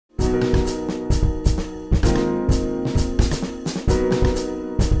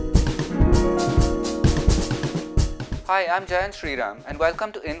Hi, I'm Jayan Sriram, and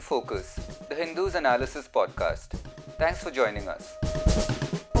welcome to In Focus, the Hindus Analysis Podcast. Thanks for joining us.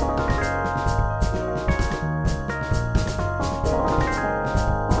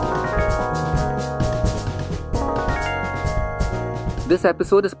 This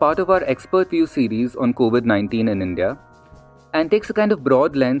episode is part of our Expert View series on COVID 19 in India and takes a kind of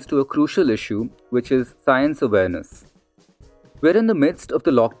broad lens to a crucial issue, which is science awareness. We're in the midst of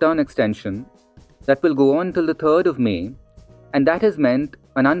the lockdown extension that will go on till the 3rd of May, and that has meant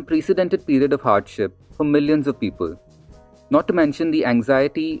an unprecedented period of hardship for millions of people, not to mention the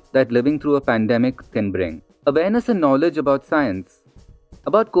anxiety that living through a pandemic can bring. Awareness and knowledge about science,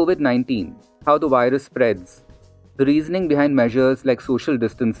 about COVID 19, how the virus spreads, the reasoning behind measures like social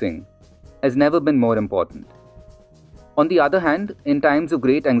distancing, has never been more important. On the other hand, in times of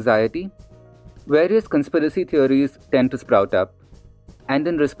great anxiety, various conspiracy theories tend to sprout up, and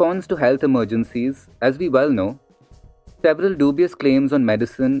in response to health emergencies, as we well know, several dubious claims on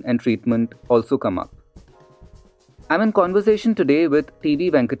medicine and treatment also come up. I'm in conversation today with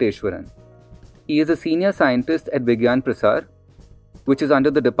Venkateshwaran. He is a senior scientist at Vigyan Prasar, which is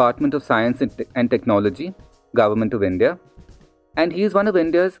under the Department of Science and Technology, Government of India, and he is one of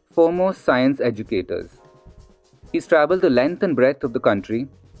India's foremost science educators. He's traveled the length and breadth of the country,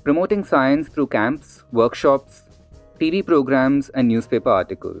 promoting science through camps, workshops, TV programs, and newspaper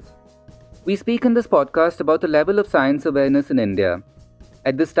articles. We speak in this podcast about the level of science awareness in India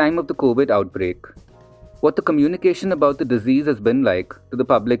at this time of the COVID outbreak, what the communication about the disease has been like to the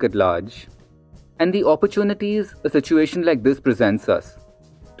public at large, and the opportunities a situation like this presents us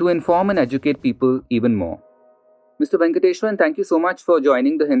to inform and educate people even more. Mr. Venkateshwaran, thank you so much for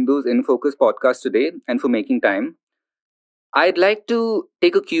joining the Hindus in Focus podcast today and for making time. I'd like to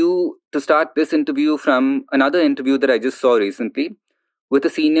take a cue to start this interview from another interview that I just saw recently with a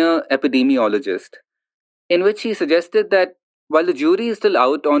senior epidemiologist, in which he suggested that while the jury is still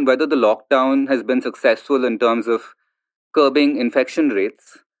out on whether the lockdown has been successful in terms of curbing infection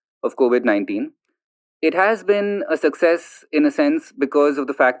rates of COVID 19, it has been a success in a sense because of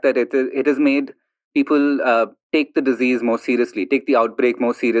the fact that it has made people take the disease more seriously, take the outbreak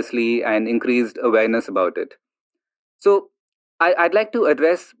more seriously, and increased awareness about it. So, I'd like to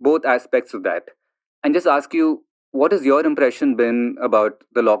address both aspects of that and just ask you, what has your impression been about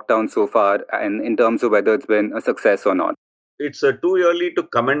the lockdown so far, and in terms of whether it's been a success or not? It's too early to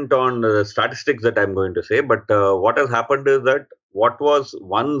comment on the statistics that I'm going to say, but what has happened is that what was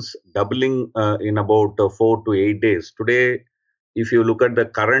once doubling in about 4 to 8 days, today, if you look at the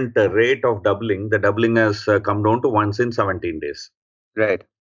current rate of doubling, the doubling has come down to once in 17 days. Right.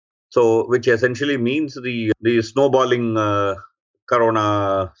 So, which essentially means the snowballing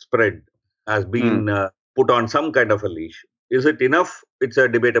corona spread has been put on some kind of a leash. Is it enough? It's a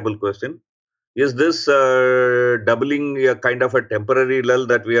debatable question. Is this doubling a kind of a temporary lull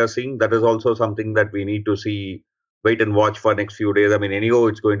that we are seeing? That is also something that we need to see, wait and watch for next few days. I mean, anyhow,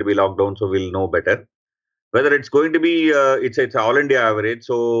 it's going to be lockdown, so we'll know better. Whether it's going to be, it's all India average.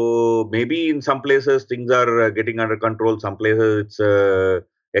 So maybe in some places things are getting under control. Some places it's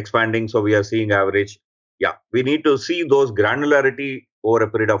expanding. So we are seeing average. Yeah, we need to see those granularity over a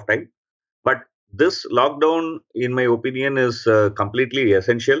period of time. But this lockdown, in my opinion, is completely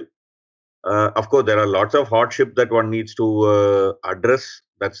essential. Of course, there are lots of hardship that one needs to address.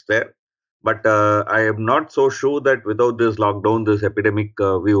 That's there. But I am not so sure that without this lockdown, this epidemic,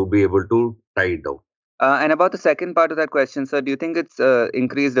 we would be able to tie it down. And about the second part of that question, sir, do you think it's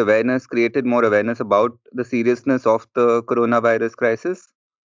increased awareness, created more awareness about the seriousness of the coronavirus crisis?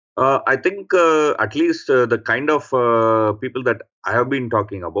 I think at least the kind of people that I have been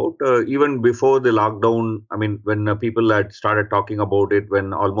talking about, even before the lockdown, I mean, when people had started talking about it,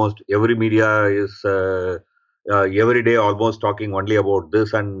 when almost every media is every day almost talking only about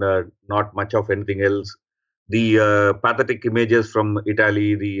this and not much of anything else. The pathetic images from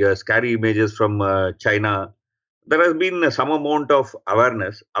Italy, the scary images from China, there has been some amount of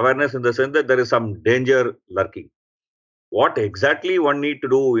awareness in the sense that there is some danger lurking. What exactly one need to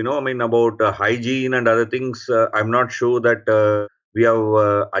do, I mean, about hygiene and other things, I'm not sure that we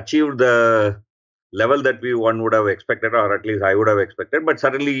have achieved the level that we one would have expected, or at least I would have expected, but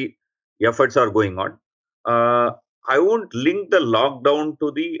certainly efforts are going on. uh, I won't link the lockdown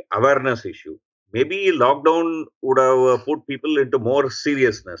to the awareness issue. Maybe lockdown would have put people into more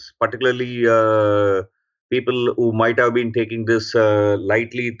seriousness, particularly people who might have been taking this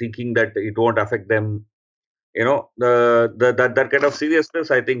lightly, thinking that it won't affect them. That kind of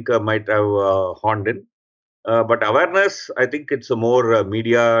seriousness, I think, might have horned in. But awareness, I think it's a more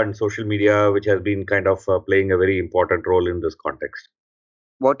media and social media which has been kind of playing a very important role in this context.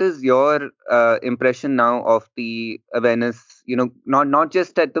 what is your impression now of the awareness? Not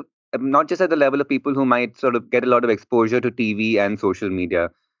just at the level of people who might sort of get a lot of exposure to TV and social media,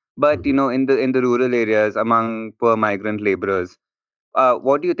 but Mhm. in the rural areas among poor migrant laborers.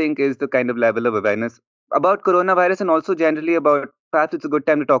 What do you think is the kind of level of awareness about coronavirus, and also generally about, perhaps it's a good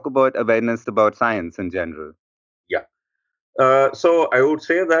time to talk about awareness about science in general? Yeah. So I would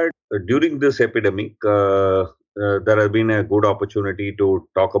say that during this epidemic, there has been a good opportunity to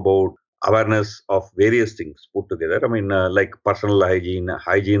talk about awareness of various things put together. I mean, like personal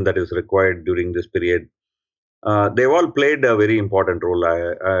hygiene that is required during this period. They've all played a very important role.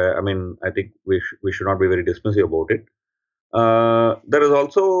 I mean, I think we should not be very dismissive about it. There is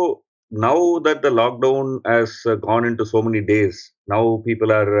also, now that the lockdown has gone into so many days, now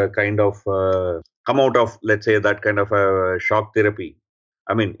people are kind of come out of, let's say, that kind of a shock therapy.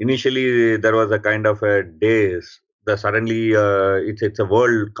 I mean, initially there was a kind of a days. The suddenly it's a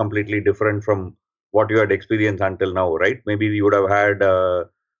world completely different from what you had experienced until now, right? Maybe you would have had a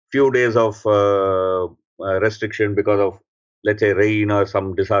few days of restriction because of, let's say, rain or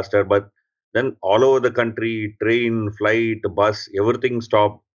some disaster, but then all over the country, train, flight, bus, everything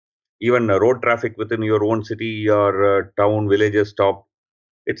stopped. Even road traffic within your own city or town, villages stopped.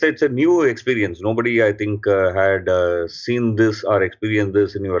 It's a new experience. Nobody, I think, had seen this or experienced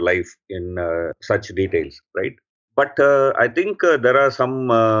this in your life in such details, right? But I think there are some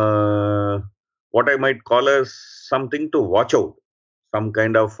what I might call as something to watch out. Some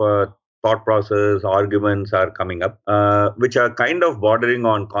kind of thought process, arguments are coming up, which are kind of bordering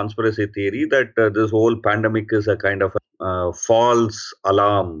on conspiracy theory that this whole pandemic is a kind of false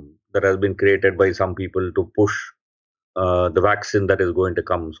alarm that has been created by some people to push the vaccine that is going to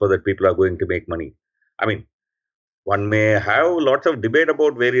come so that people are going to make money. I mean, one may have lots of debate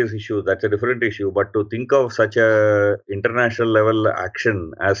about various issues. That's a different issue. But to think of such a international level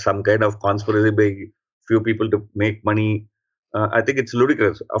action as some kind of conspiracy by few people to make money, I think it's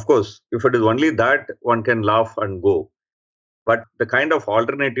ludicrous. Of course, if it is only that, one can laugh and go. But the kind of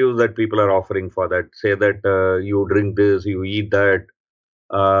alternatives that people are offering for that, say that you drink this, you eat that,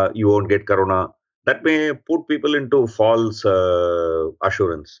 you won't get corona. That may put people into false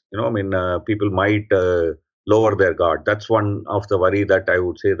assurance. I mean, people might lower their guard. That's one of the worry that I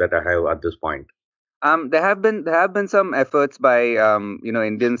would say that I have at this point. There have been some efforts by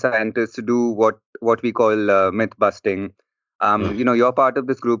Indian scientists to do what we call myth busting. Mm. You're part of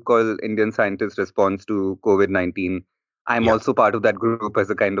this group called Indian Scientist Response to COVID-19. I'm Yeah. also part of that group as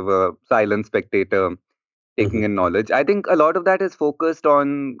a kind of a silent spectator taking Hmm. in knowledge. I think a lot of that is focused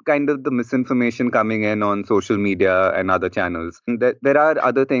on kind of the misinformation coming in on social media and other channels. And there are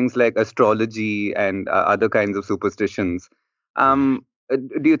other things like astrology and other kinds of superstitions.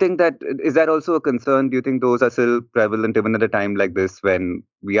 Do you think that is that also a concern? Do you think those are still prevalent even at a time like this when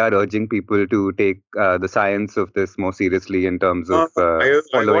we are urging people to take the science of this more seriously in terms of I want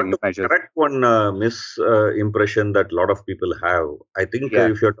following to measures? correct one misimpression that a lot of people have. I think Yeah,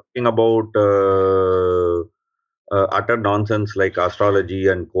 if you're talking about utter nonsense like astrology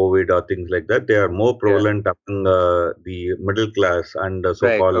and COVID or things like that, they are more yeah, prevalent among the middle class and right,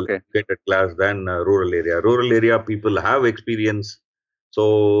 so-called okay, educated class than rural area. Rural area people have experience,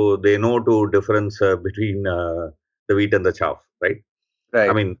 so they know to difference between the wheat and the chaff, right? I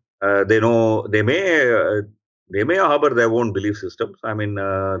right. mean, they may harbor their own belief systems. I mean,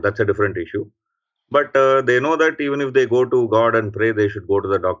 that's a different issue. But they know that even if they go to God and pray, they should go to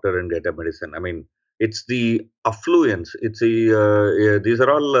the doctor and get a medicine. I mean, it's the affluence. It's these are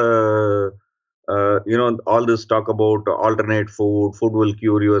all all this talk about alternate food. Food will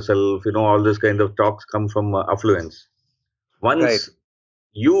cure yourself. All this kind of talks come from affluence. Right. Once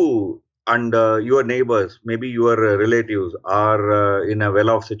you and your neighbors, maybe your relatives, are in a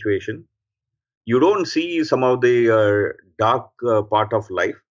well-off situation, you don't see some of the dark part of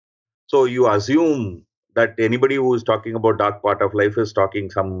life, so you assume that anybody who is talking about dark part of life is talking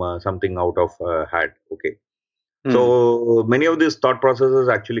something out of hat. Okay, Hmm. so many of these thought processes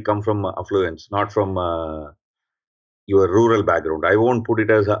actually come from affluence, not from your rural background. I won't put it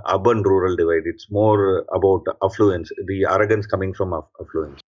as a urban rural divide. It's more about affluence, the arrogance coming from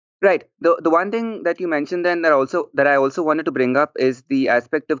affluence. Right. The one thing that you mentioned then that I also wanted to bring up is the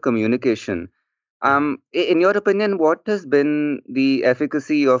aspect of communication. In your opinion, what has been the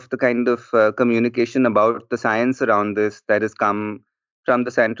efficacy of the kind of communication about the science around this that has come from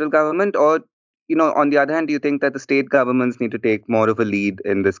the central government? Or, on the other hand, do you think that the state governments need to take more of a lead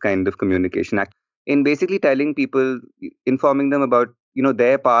in this kind of communication, in basically telling people, informing them about,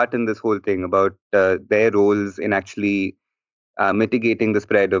 their part in this whole thing, about their roles in actually mitigating the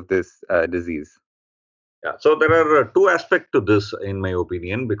spread of this disease? Yeah, so there are two aspects to this, in my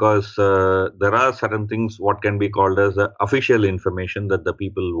opinion, because there are certain things what can be called as official information that the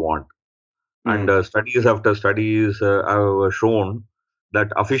people want, and Hmm. studies after studies have shown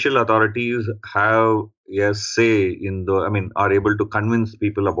that official authorities have a say in the, I mean, are able to convince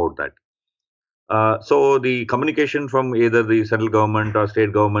people about that. So the communication from either the central government or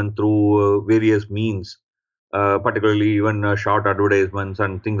state government through various means, particularly even short advertisements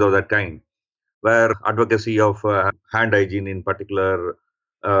and things of that kind, where advocacy of hand hygiene in particular,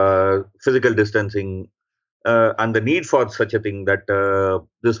 physical distancing, and the need for such a thing that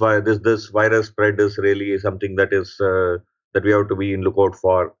this virus spread is really something that is that we have to be in lookout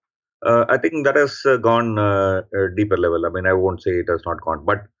for. I think that has gone a deeper level. I mean, I won't say it has not gone,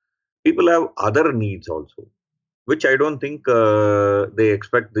 but people have other needs also, which I don't think they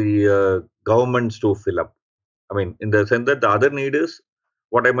expect the governments to fill up. I mean, in the sense that the other need is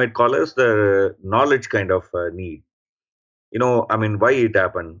what I might call as the knowledge kind of need. I mean, why it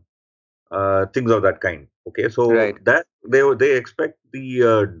happened, things of that kind. Okay, so Right. that they expect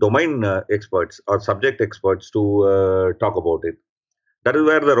the domain experts or subject experts to talk about it. That is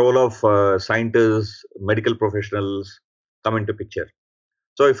where the role of scientists, medical professionals come into picture.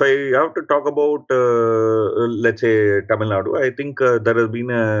 So if I have to talk about, let's say, Tamil Nadu, I think there has been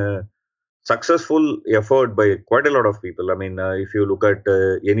a successful effort by quite a lot of people. I mean, if you look at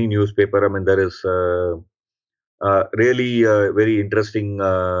any newspaper, I mean, there is really very interesting,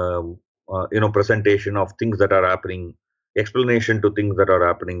 presentation of things that are happening, explanation to things that are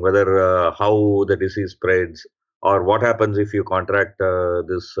happening, whether how the disease spreads or what happens if you contract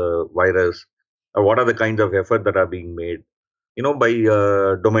this virus, or what are the kinds of effort that are being made, by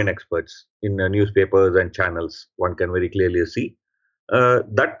domain experts in newspapers and channels. One can very clearly see.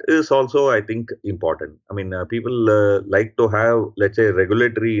 That is also, I think, important. I mean, people like to have, let's say,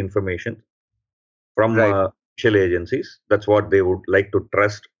 regulatory information from Right. official agencies. That's what they would like to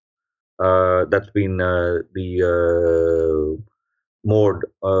trust. That's been the mode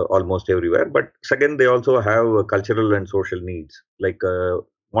almost everywhere. But second, they also have cultural and social needs, like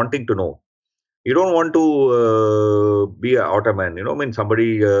wanting to know. You don't want to be an automan. I mean,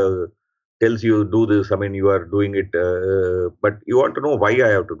 somebody tells you do this. I mean, you are doing it, but you want to know why I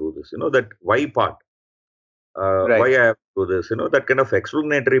have to do this. That why part. Why Right. I have to do this. That kind of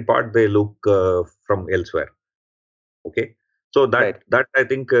explanatory part they look from elsewhere. Okay, so that Right. that I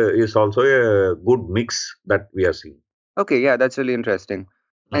think is also a good mix that we are seeing. Okay, yeah, that's really interesting.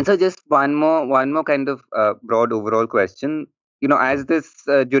 And Mm, so just one more kind of broad overall question. mm. As this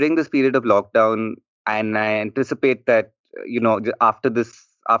during this period of lockdown, and I anticipate that after this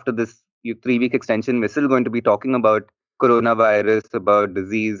 3-week extension, we're still going to be talking about coronavirus, about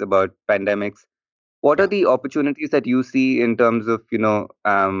disease, about pandemics. What are Yeah, the opportunities that you see in terms of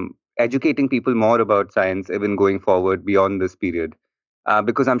educating people more about science, even going forward beyond this period?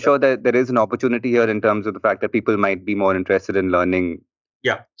 Because I'm yeah, sure that there is an opportunity here in terms of the fact that people might be more interested in learning.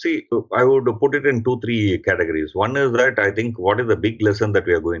 yeah. See, I would put it in two, three categories. One is that I think what is the big lesson that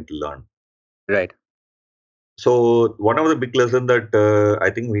we are going to learn. Right. So one of the big lesson that I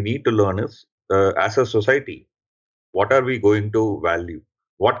think we need to learn is, as a society, what are we going to value?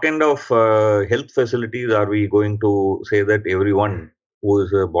 What kind of health facilities are we going to say that everyone who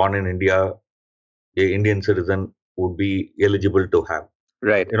is born in India, a Indian citizen, would be eligible to have?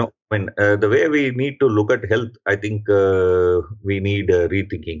 Right. I mean, the way we need to look at health, I think we need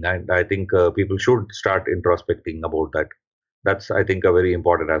rethinking, and I think people should start introspecting about that. That's, I think, a very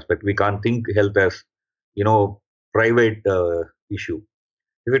important aspect. We can't think health as, you know, private issue.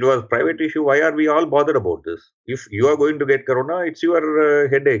 If it was private issue, why are we all bothered about this? If you are going to get corona, it's your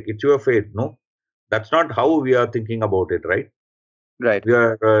headache, it's your fate. No, that's not how we are thinking about it, right? Right. We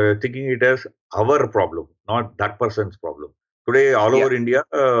are thinking it as our problem, not that person's problem. Today, all Yeah. over India,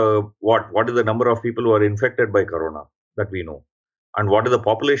 what is the number of people who are infected by corona that we know, and what is the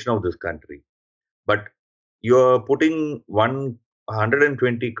population of this country? But you're putting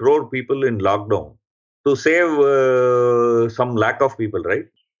 120 crore people in lockdown to save some lack of people, right?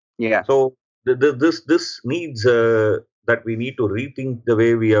 Yeah. So this needs that we need to rethink the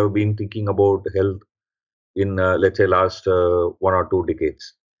way we have been thinking about health in, let's say, last 1 or 2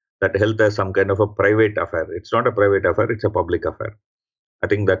 decades. That health as some kind of a private affair. It's not a private affair; it's a public affair. I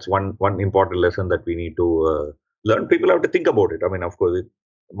think that's one important lesson that we need to learn. People have to think about it. I mean, of course,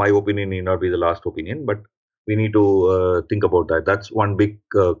 my opinion may not be the last opinion, but we need to think about that. That's one big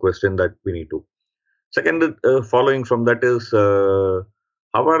question that we need to. Second, following from that is,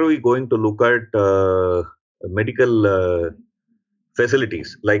 how are we going to look at medical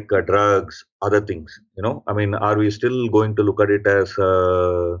facilities like drugs, other things? I mean, are we still going to look at it as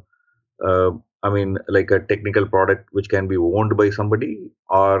I mean, like a technical product which can be owned by somebody,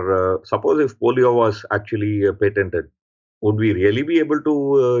 or suppose if polio was actually patented, would we really be able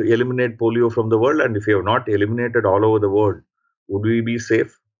to eliminate polio from the world? And if we have not eliminated all over the world, would we be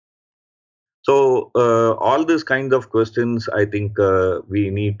safe? So, all these kinds of questions, I think we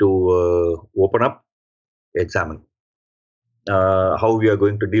need to open up, examine. How we are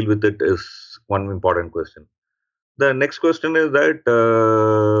going to deal with it is one important question. The next question is that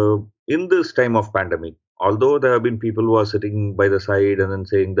in this time of pandemic, although there have been people who are sitting by the side and then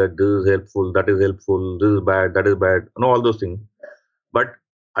saying that this is helpful, that is helpful, this is bad, that is bad, all those things. But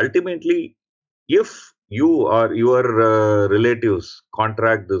ultimately, if you or your relatives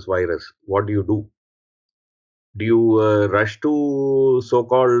contract this virus, what do you do? Do you rush to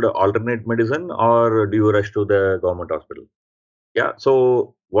so-called alternate medicine, or do you rush to the government hospital? Yeah.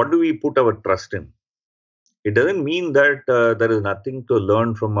 So, what do we put our trust in? It doesn't mean that there is nothing to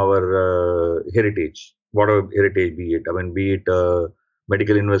learn from our heritage, whatever heritage be it. I mean, be it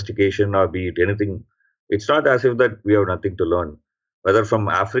medical investigation or be it anything. It's not as if that we have nothing to learn, whether from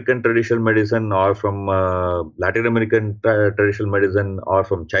African traditional medicine or from Latin American traditional medicine or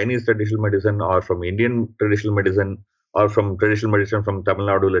from Chinese traditional medicine or from Indian traditional medicine or from traditional medicine from Tamil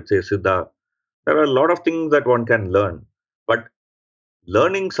Nadu, let's say Siddha. There are a lot of things that one can learn, but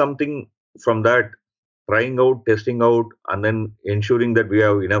learning something from that, trying out, testing out, and then ensuring that we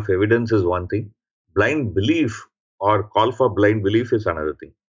have enough evidence is one thing. Blind belief or call for blind belief is another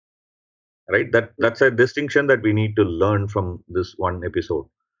thing, right? That's a distinction that we need to learn from this one episode.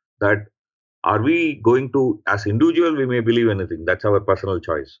 That are we going to, as individual, we may believe anything. That's our personal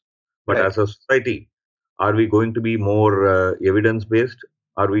choice. But Right. as a society, are we going to be more evidence based?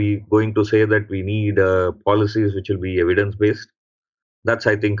 Are we going to say that we need policies which will be evidence based? That's,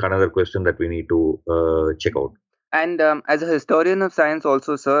 I think, another question that we need to check out. And as a historian of science,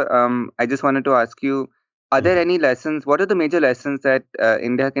 also, sir, I just wanted to ask you: are there Mhm. any lessons? What are the major lessons that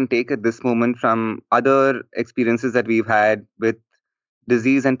India can take at this moment from other experiences that we've had with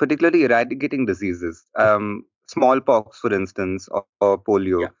disease, and particularly eradicating diseases, smallpox, for instance, or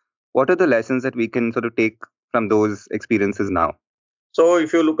polio? Yeah. What are the lessons that we can sort of take from those experiences now? So,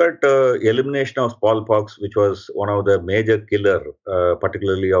 if you look at elimination of smallpox, which was one of the major killer,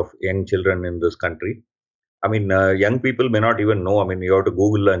 particularly of young children in this country. I mean, young people may not even know. I mean, you have to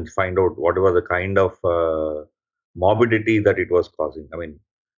Google and find out what was the kind of morbidity that it was causing. I mean,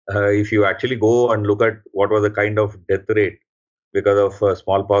 if you actually go and look at what was the kind of death rate because of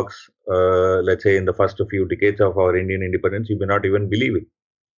smallpox, let's say in the first few decades of our Indian independence, you may not even believe it.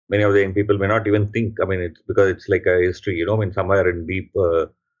 Many of the young people may not even think. I mean, it's because it's like a history, I mean, somewhere in deep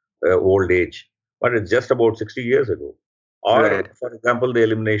old age, but it's just about 60 years ago. Right. Or, for example, the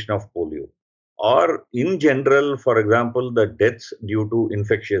elimination of polio, or in general, for example, the deaths due to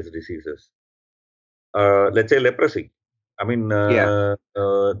infectious diseases. Let's say leprosy. I mean, Yeah.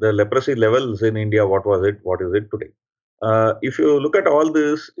 the leprosy levels in India, what was it? What is it today? If you look at all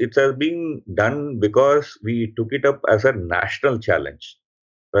this, it has been done because we took it up as a national challenge,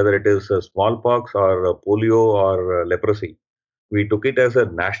 whether it is smallpox or polio or leprosy. We took it as a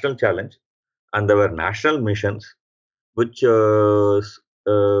national challenge, and there were national missions which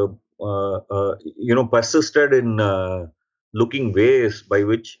persisted in looking ways by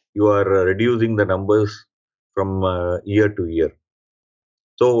which you are reducing the numbers from year to year.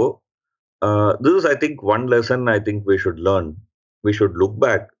 So this is, I think, one lesson I think we should learn. We should look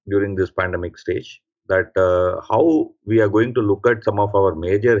back during this pandemic stage, that how we are going to look at some of our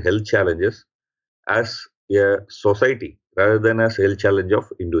major health challenges as a society rather than as health challenge of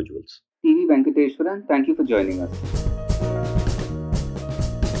individuals. TV Venkateshwaran, thank you for joining us.